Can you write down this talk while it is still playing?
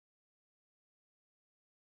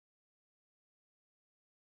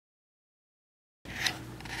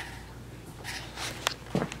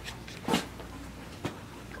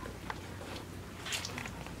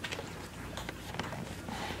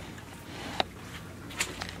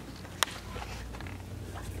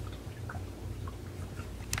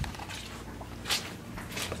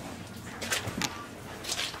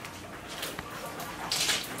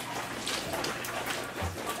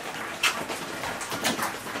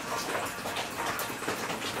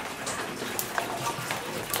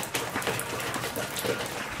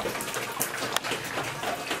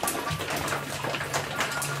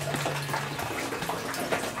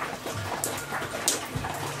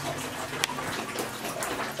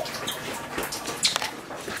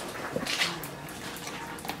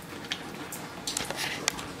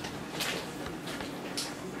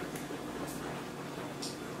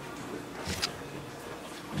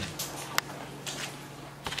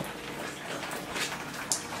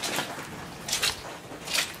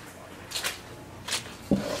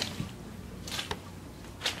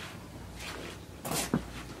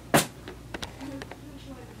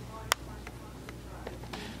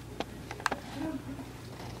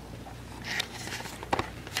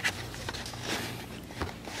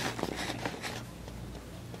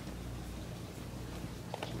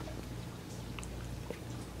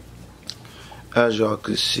As y'all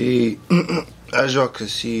could see,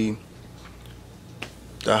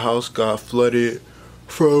 the house got flooded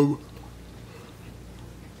from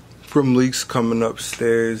leaks coming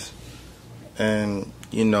upstairs, and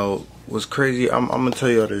you know what's crazy. I'm gonna tell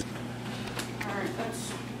y'all this. Alright,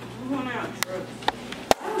 we're going out.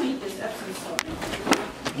 I don't need this Epsom salt.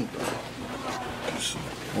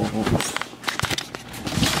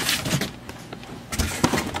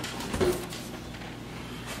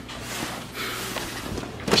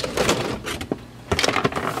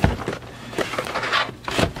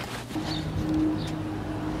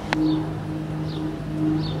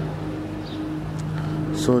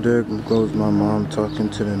 So there goes my mom talking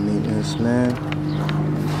to the maintenance man.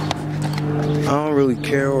 I don't really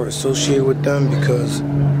care or associate with them because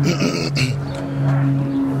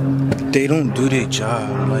they don't do their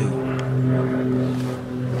job. Like,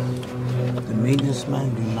 the maintenance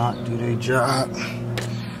men do not do their job.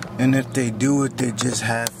 And if they do it, they just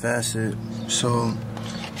half-ass it. So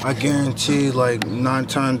I guarantee like 9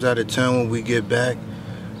 times out of 10 when we get back,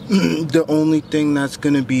 the only thing that's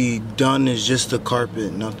gonna be done is just the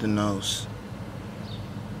carpet, nothing else.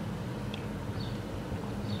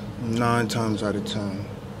 9 times out of 10.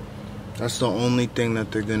 That's the only thing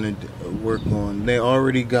that they're gonna work on. They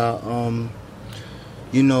already got,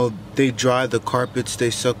 you know, they dry the carpets, they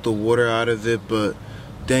suck the water out of it, but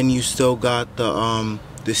then you still got the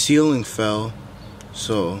ceiling fell,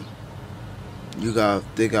 so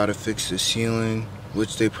they gotta fix the ceiling,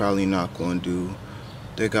 which they probably not gonna do.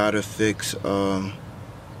 They gotta fix,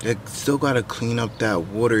 they still gotta clean up that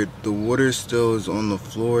water. The water still is on the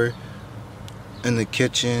floor in the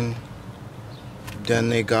kitchen. Then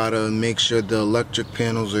they gotta make sure the electric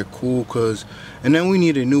panels are cool, and then we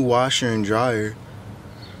need a new washer and dryer,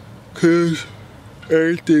 cause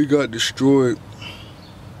everything got destroyed.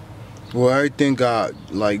 Well, everything got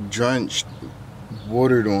like drenched,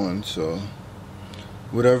 watered on, so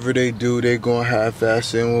whatever they do, they gonna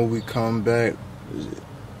half-ass it when we come back.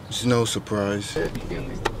 It's no surprise.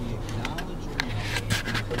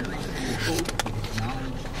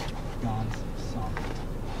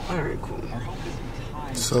 Alright, cool.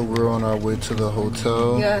 So we're on our way to the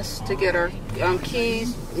hotel. Yes, to get our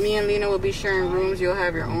keys. Me and Lena will be sharing rooms. You'll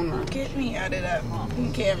have your own room. Get me out of that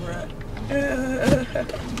camera.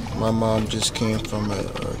 My mom just came from a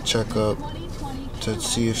checkup to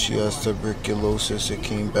see if she has tuberculosis. It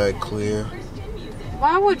came back clear.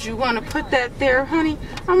 Why would you want to put that there, honey?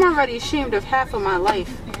 I'm already ashamed of half of my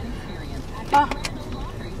life.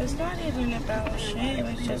 It's not even about shame.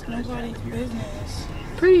 It's just nobody's business.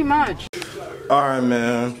 Pretty much. Alright,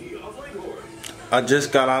 man. I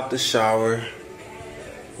just got out the shower.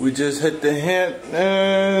 We just hit the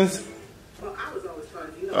Hamptons.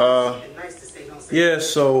 Yeah,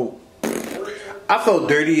 so I felt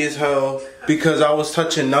dirty as hell because I was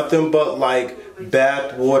touching nothing but like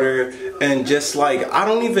bath water and just like, I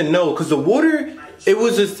don't even know, because the water,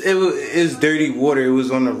 it's dirty water. It was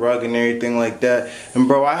on the rug and everything like that. And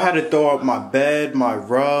bro, I had to throw out my bed, my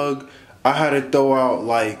rug. I had to throw out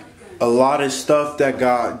like a lot of stuff that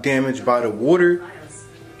got damaged by the water.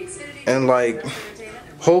 And like,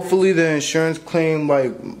 hopefully the insurance claim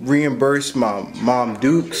like reimbursed my mom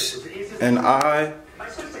Dukes and I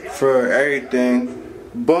for everything.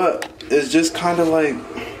 But it's just kind of like,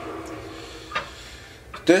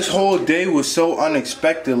 this whole day was so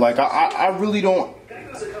unexpected. Like I really don't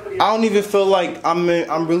even feel like I'm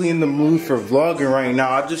really in the mood for vlogging right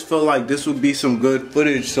now. I just feel like this would be some good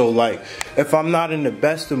footage. So like, if I'm not in the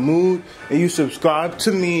best of mood and you subscribe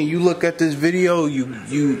to me and you look at this video, you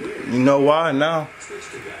know why now.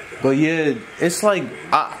 But yeah, it's like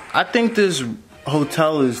I think this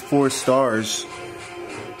hotel is 4 stars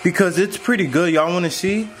because it's pretty good. Y'all want to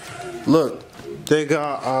see? Look, they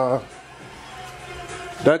got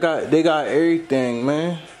they got everything,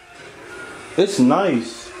 man. It's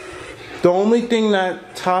nice. The only thing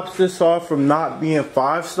that tops this off from not being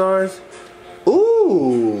 5 stars,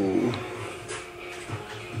 ooh.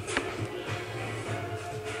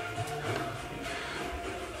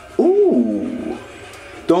 Ooh.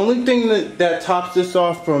 The only thing that tops this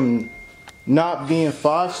off from not being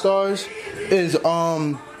 5 stars is, you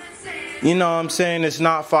know what I'm saying, it's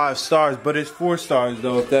not 5 stars, but it's 4 stars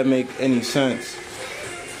though, if that make any sense.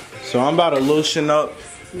 So I'm about to lotion up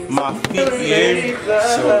my feet here.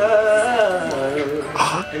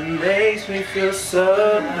 It makes me feel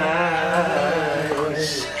so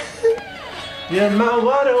nice. You're my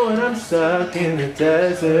water when I'm stuck in the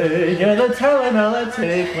desert. You're the Tylenol I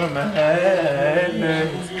take from my head.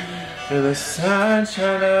 You're the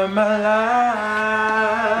sunshine of my life.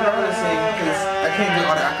 I'm not gonna sing because I can't do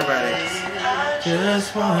all the acrobatics.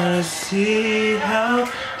 just wanna see how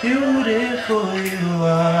beautiful you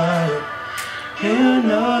are. You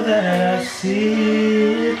know that I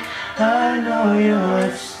see it. I know you're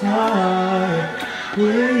a star.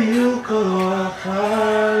 Where you go, I'll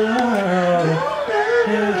follow.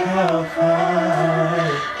 Look how far.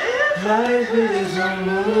 Life is a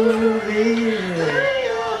movie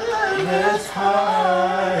that's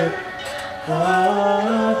hard.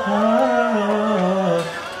 Oh,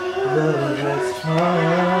 love that's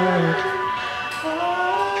hard.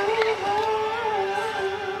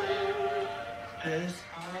 It's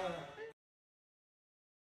hard.